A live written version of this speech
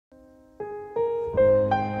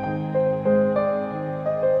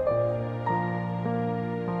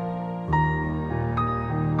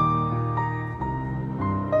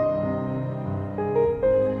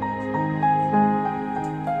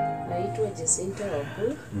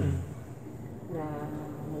interable. Na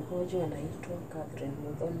mgonjwa anaitwa Catherine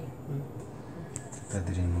Muthoni.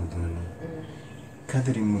 Catherine Muthoni.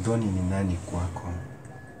 Catherine Muthoni ni nani kwako?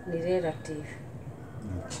 Ni relative.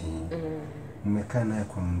 Okay. Mmekaa naye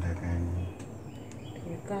kwa muda gani?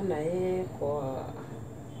 Tumekaa naye kwa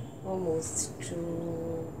almost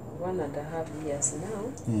 1.5 years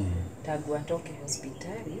now. Tangu atoke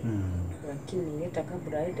hospitali. Lakini hata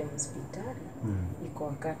kabla aende hospitali iko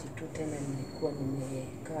wakati tu tena nilikuwa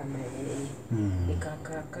nimekaa na yeye.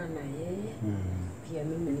 Nikakaa na yeye. Pia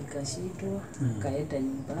mimi nikashindwa, kaenda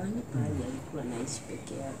nyumbani, hali alikuwa anaishi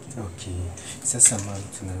peke yake. Okay. Sasa mama,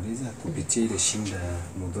 tunauliza kupitia ile shinda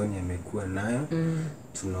Muthoni amekuwa nayo.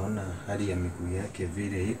 Tunaona hali ya miguu yake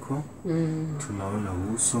vile iko. Tunaona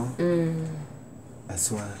uso.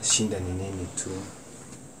 Aswa shinda ni nini tu?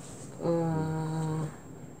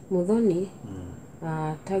 Muthoni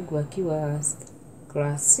tangu akiwa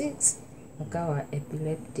class 6 akawa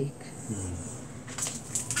epileptic.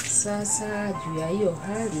 Sasa juu ya hiyo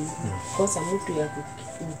hali kosa mtu ya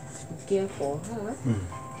kukia for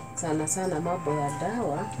her, sana mambo ya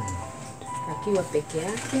dawa, akiwa peke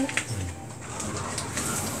yake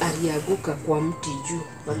alianguka kwa mti juu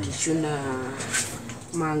wakishuna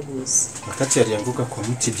mangoes. Wakati alianguka kwa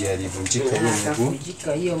mti ndiye alivunjika hiyo mguu.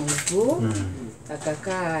 Akavunjika hiyo mguu.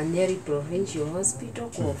 Akakaa Nyeri Provincial Hospital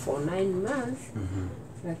for 9 months.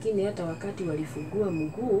 Lakini hata wakati walifungua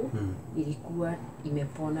mguu ilikuwa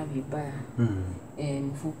imepona vibaya.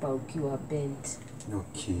 Mfupa ukiwa bent.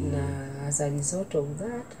 Okay. Na as a result of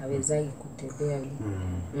that hawezai kutembea.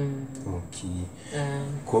 Okay.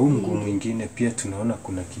 Kwa mguu mwingine pia tunaona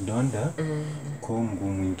kuna kidonda. Kwa mguu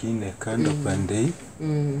mwingine kando pande.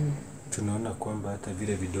 Tunaona kwamba hata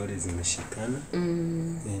vile vidole zimeshikana.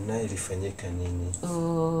 Na ilifanyika nini?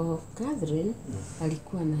 Catherine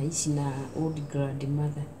alikuwa anaishi na old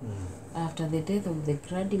grandmother. After the death of the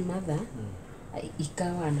grandmother,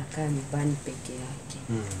 ikawa anakaa nyumbani peke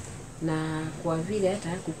yake. Na kwa vile hata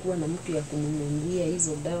hakukuwa na mtu ya kumnunulia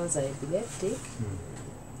hizo dawa za epileptic,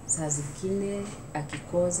 saa zingine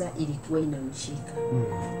akikoza ilikuwa inamshika.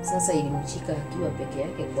 Sasa ilimshika akiwa peke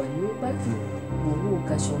yake kwa nyumba, mguu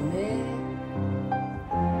ukashomea.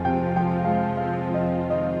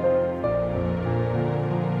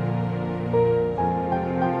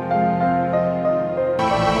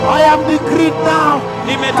 I am decreed now,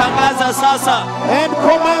 nimetangaza sasa and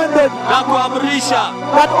commanded na kuamrisha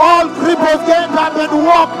that all cripples get up and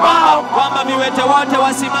walk now. kwamba viwete wote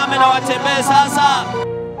wasimame na watembee sasa.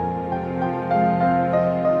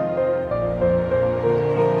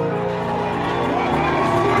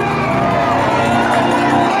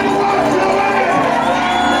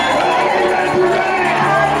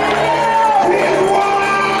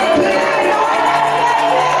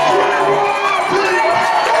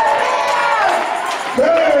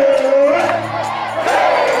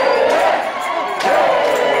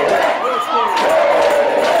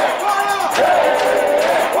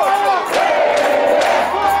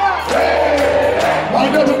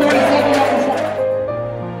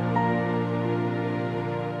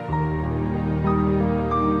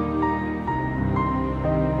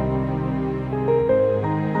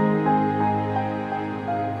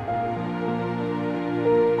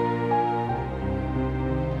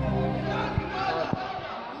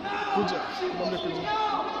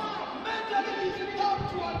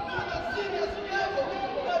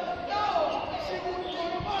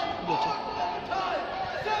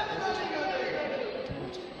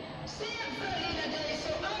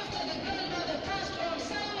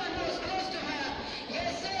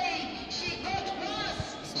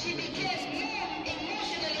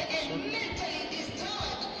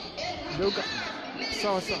 Geuka.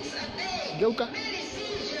 Sawa sawa. Geuka.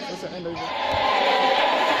 Sasa enda hivyo.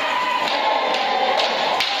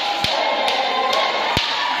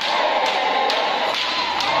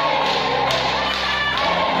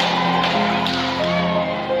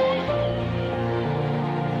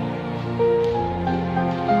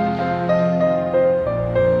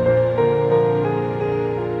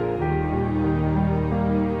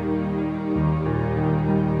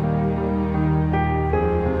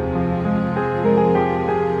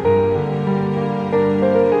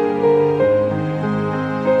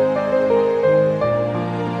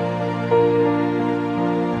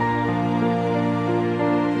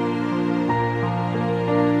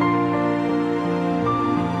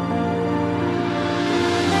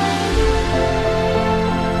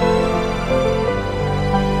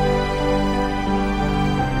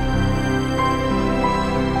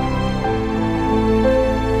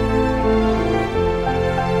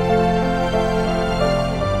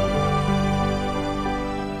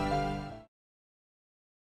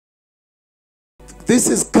 This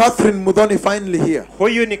is Catherine Muthoni finally here.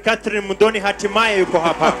 Huyu ni Catherine Muthoni hatimaye yuko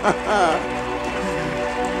hapa.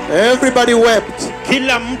 Everybody wept.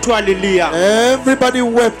 Kila mtu alilia. Everybody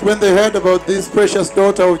wept when they heard about this precious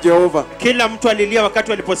daughter of Jehovah. Kila mtu alilia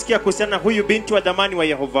wakati waliposikia kuhusiana huyu binti wa dhamani wa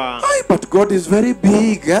Yehova. But God is very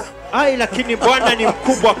big, eh? Lakini Bwana ni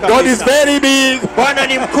mkubwa kabisa. God is very big. Bwana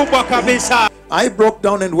ni mkubwa kabisa. I broke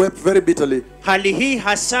down and wept very bitterly. Hali hii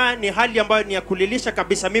hasa ni hali ambayo ni ya kulilisha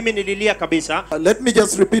kabisa. Mimi nililia kabisa. Let me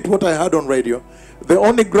just repeat what I heard on radio. The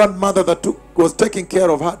only grandmother that was taking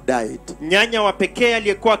care of her died. Nyanya wa pekee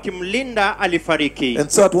aliyekuwa akimlinda alifariki. And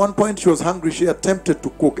so at one point she was hungry. She attempted to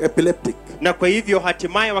cook, epileptic. Na kwa hivyo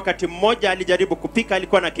hatimaye wakati mmoja alijaribu kupika,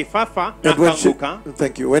 alikuwa na kifafa na akaanguka.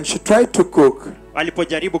 Thank you. When she tried to cook,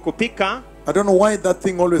 alipojaribu kupika, I don't know why that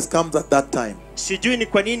thing always comes at that time. Sijui ni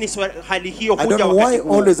kwa nini hali hiyo I don't know why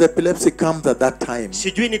always epilepsy comes at that time.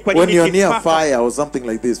 Sijui ni kwa nini when you're near fire or something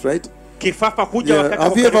like this, right? Kifafa huja wakati.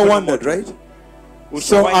 Have you ever wondered, right?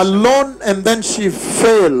 So alone and then she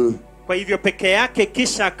fell. Kwa hivyo peke yake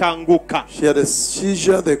kisha akaanguka. She had a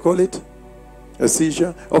seizure, they call it. A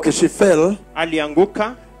seizure. Okay, she fell.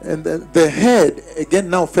 Alianguka. And the head again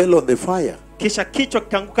now fell on the fire. Kisha kichwa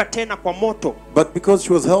kikaanguka tena kwa moto. But because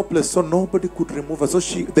she was helpless, so nobody could remove her. So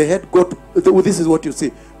the head got, this is what you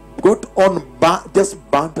see, got on, just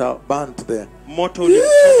burnt there. Moto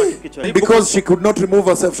ulimchoma kichwa. Because she could not remove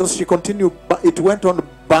herself, so she continued, it went on,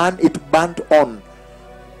 it burnt on.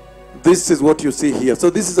 This is what you see here.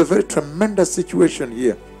 So this is a very tremendous situation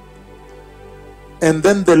here. And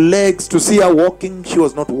then the legs, to see her walking, she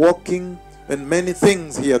was not walking. And many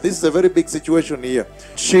things here. This is a very big situation here.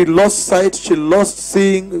 She lost sight, she lost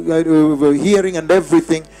seeing, hearing and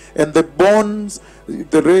everything. And the bones,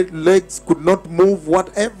 the legs could not move,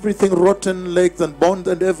 everything, rotten legs and bones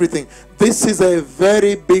and everything. This is a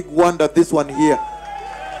very big wonder, this one here.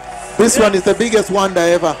 This one is the biggest wonder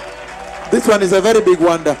ever. This one is a very big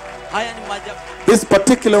wonder. This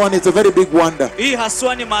particular one is a very big wonder. Yes,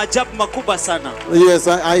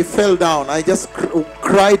 I fell down. I just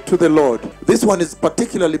cried to the Lord. This one is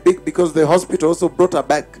particularly big because the hospital also brought her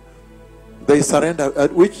back. They surrendered,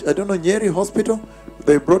 at which, I don't know, Nyeri Hospital,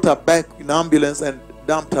 they brought her back in ambulance and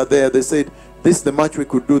dumped her there. They said, this is the much we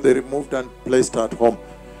could do. They removed her and placed her at home.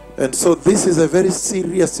 And so this is a very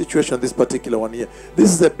serious situation, this particular one here.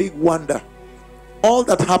 This is a big wonder. All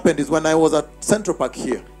that happened is when I was at Central Park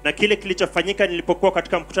here. Na kile kilichofanyika nilipokuwa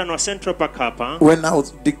katika mkutano wa Central Park hapa. When I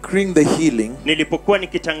was decreeing the healing. Nilipokuwa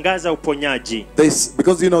nikitangaza uponyaji.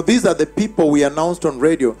 Because you know these are the people we announced on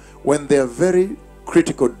radio when they are very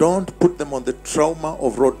critical. Don't put them on the trauma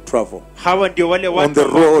of road travel. Hawa ndio wale watu on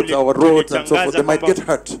the road, our roads and so forth. They might get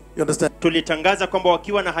hurt. You understand? Tulitangaza kwamba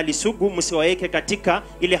wakiwa na hali sugu msiwaeke katika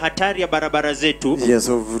ile hatari ya barabara zetu. Yes,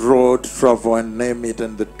 of road travel and name it,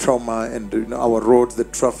 and the trauma and our roads, the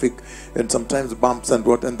traffic and sometimes bumps and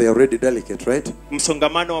what, and they are already delicate, right?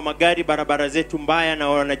 Msongamano wa magari, barabara zetu mbaya, na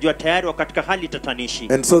wanajua tayari wa katika hali tatanishi.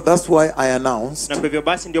 And so that's why I announced. Na kwa hivyo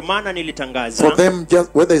basi ndio maana nilitangaza. For them, just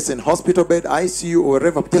whether it's in hospital bed, ICU or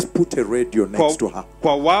wherever, just put a radio next to her.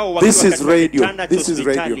 Kwa wao this is radio. This is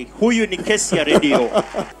radio. Huyu ni kesi ya radio.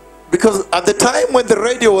 Because at the time when the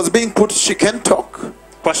radio was being put, she can't talk,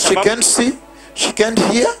 she can't see, she can't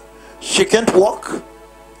hear, she can't walk,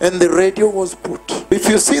 and the radio was put. If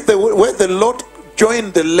you see the way the Lord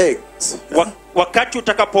joined the legs, wakati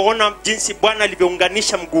utakapoona jinsi Bwana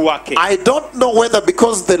alivyounganisha mguu wake. I don't know whether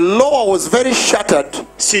because the lower was very shattered,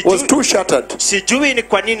 was too shattered. Sijui ni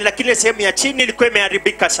kwa nini, lakini sehemu ya chini ilikuwa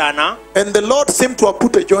imeharibika sana. And the Lord seemed to have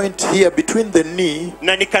put a joint here between the knee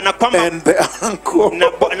na nikana kwamba and the ankle.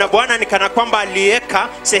 Na Bwana nikana kwamba aliweka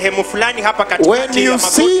sehemu fulani hapa katikati. When you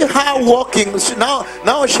see her walking,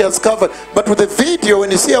 now she has covered. But with the video,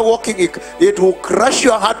 when you see her walking, it will crush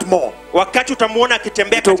your heart more. Wakati utamuona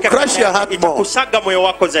akitembea katika itakusaga moyo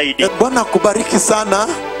wako zaidi. Bwana kubariki sana.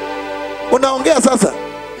 Unaongea sasa?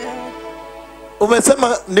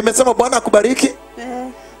 Umesema, nimesema Bwana akubariki?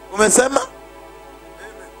 Umesema?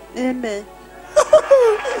 Amen.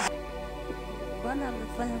 Bwana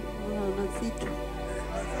amefanya mazito.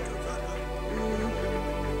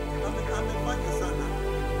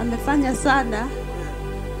 Amefanya sana.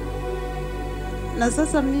 Na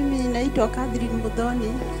sasa mimi naitwa Catherine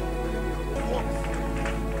Muthoni.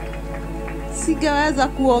 Singeweza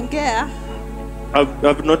kuongea.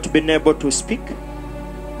 I've not been able to speak.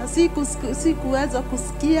 Na sikuweza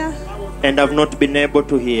kusikia. And I've not been able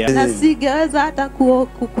to hear. Na singeweza hata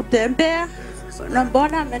kutembea. Na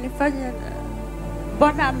Bwana amefanya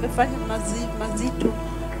mazito.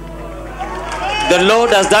 The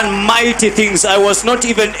Lord has done mighty things. I was not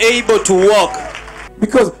even able to walk.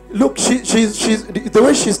 Because look, she's the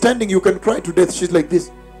way she's standing, you can cry to death. She's like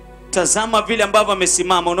this. Tazama vile ambavyo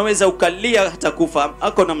amesimama, unaweza ukalia hata kufa.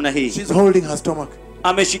 Ako namna hii. She's holding her stomach.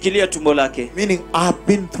 Ameshikilia tumbo lake. Meaning, I've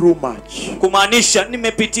been through much. Kumaanisha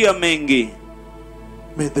nimepitia mengi.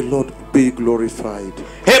 May the Lord be glorified.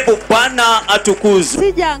 Hebu Bwana atukuzwe.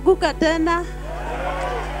 Sijaanguka tena.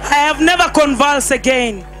 I have never convulsed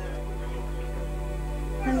again.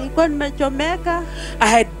 Nilikuwa nimechomeka. I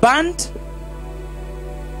had burnt.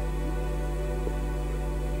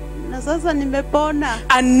 Na sasa nimepona.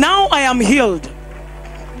 And now I am healed.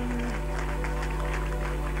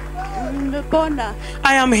 Nimepona.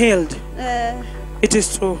 I am healed. Eh, It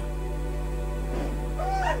is true.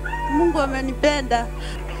 Mungu amenipenda.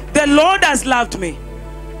 The Lord has loved me.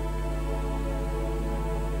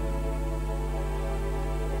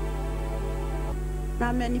 Na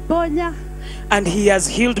ameniponya. And he has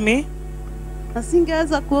healed me. Na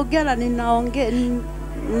singeweza kuongea na ninaongea.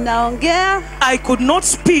 I could not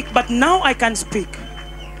speak, but now I can speak.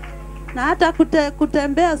 Na hata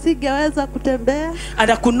kutembea singeweza kutembea.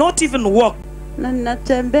 And I could not even walk. Na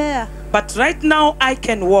ninatembea. But right now I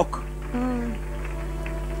can walk.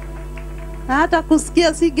 Na hata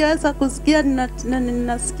kusikia singeweza kusikia,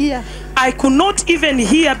 ninasikia. I could not even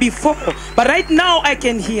hear before, but right now I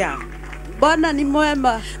can hear. Bwana ni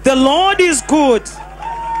mwema. The Lord is good.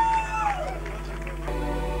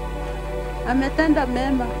 Ametenda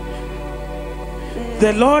mema.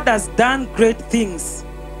 The Lord has done great things.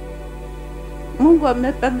 Mungu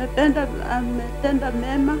ametenda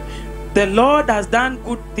mema. The Lord has done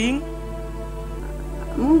good things.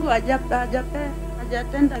 Mungu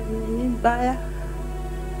hajatenda nini mbaya.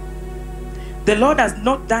 The Lord has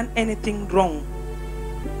not done anything wrong.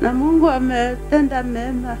 Na Mungu ametenda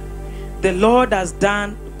mema. The Lord has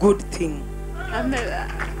done good thing.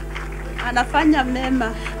 Anafanya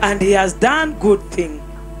mema. And he has done good thing.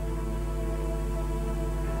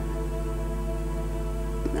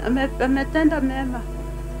 Ametenda mema.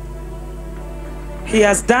 He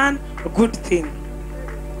has done a good thing.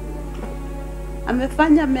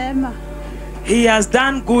 Amefanya mema. He has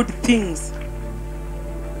done good things.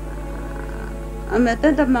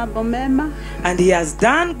 Ametenda mambo mema. And he has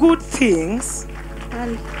done good things.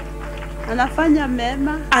 Anafanya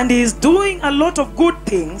mema. And he is doing a lot of good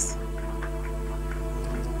things.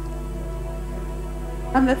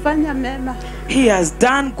 Amefanya mema. He has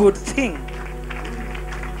done good thing.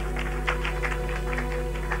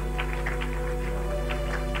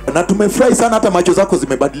 Na tumefurahi sana, hata macho zako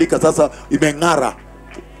zimebadilika sasa, imeng'ara.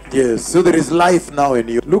 Yes, so there is life now in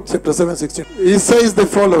you. Luke chapter 7:16. He says the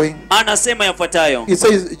following. Anasema yafuatayo. He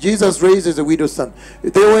says Jesus raises a widow's son.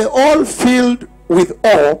 They were all filled with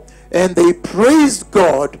awe and they praised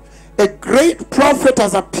God. A great prophet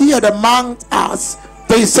has appeared among us.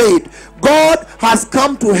 They said, God has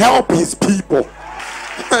come to help his people.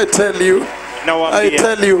 I tell you.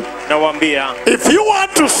 Nawaambia. If you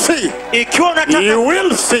want to see, Ikiwa unataka you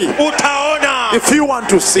will see. utaona. If you want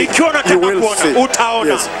to see, Ikiwa unataka you will kuona, see.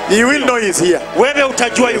 utaona. Yes. You will know he's here. Wewe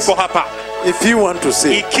utajua yuko hapa. If you want to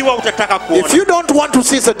see. Ikiwa utataka kuona. If you don't want to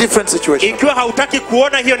see, it's a different situation. Ikiwa hautaki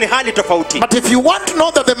kuona, hiyo ni hali tofauti. But if you want to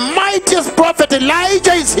know that the mightiest prophet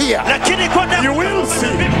Elijah is here, Lakini kwa you will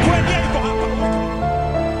see.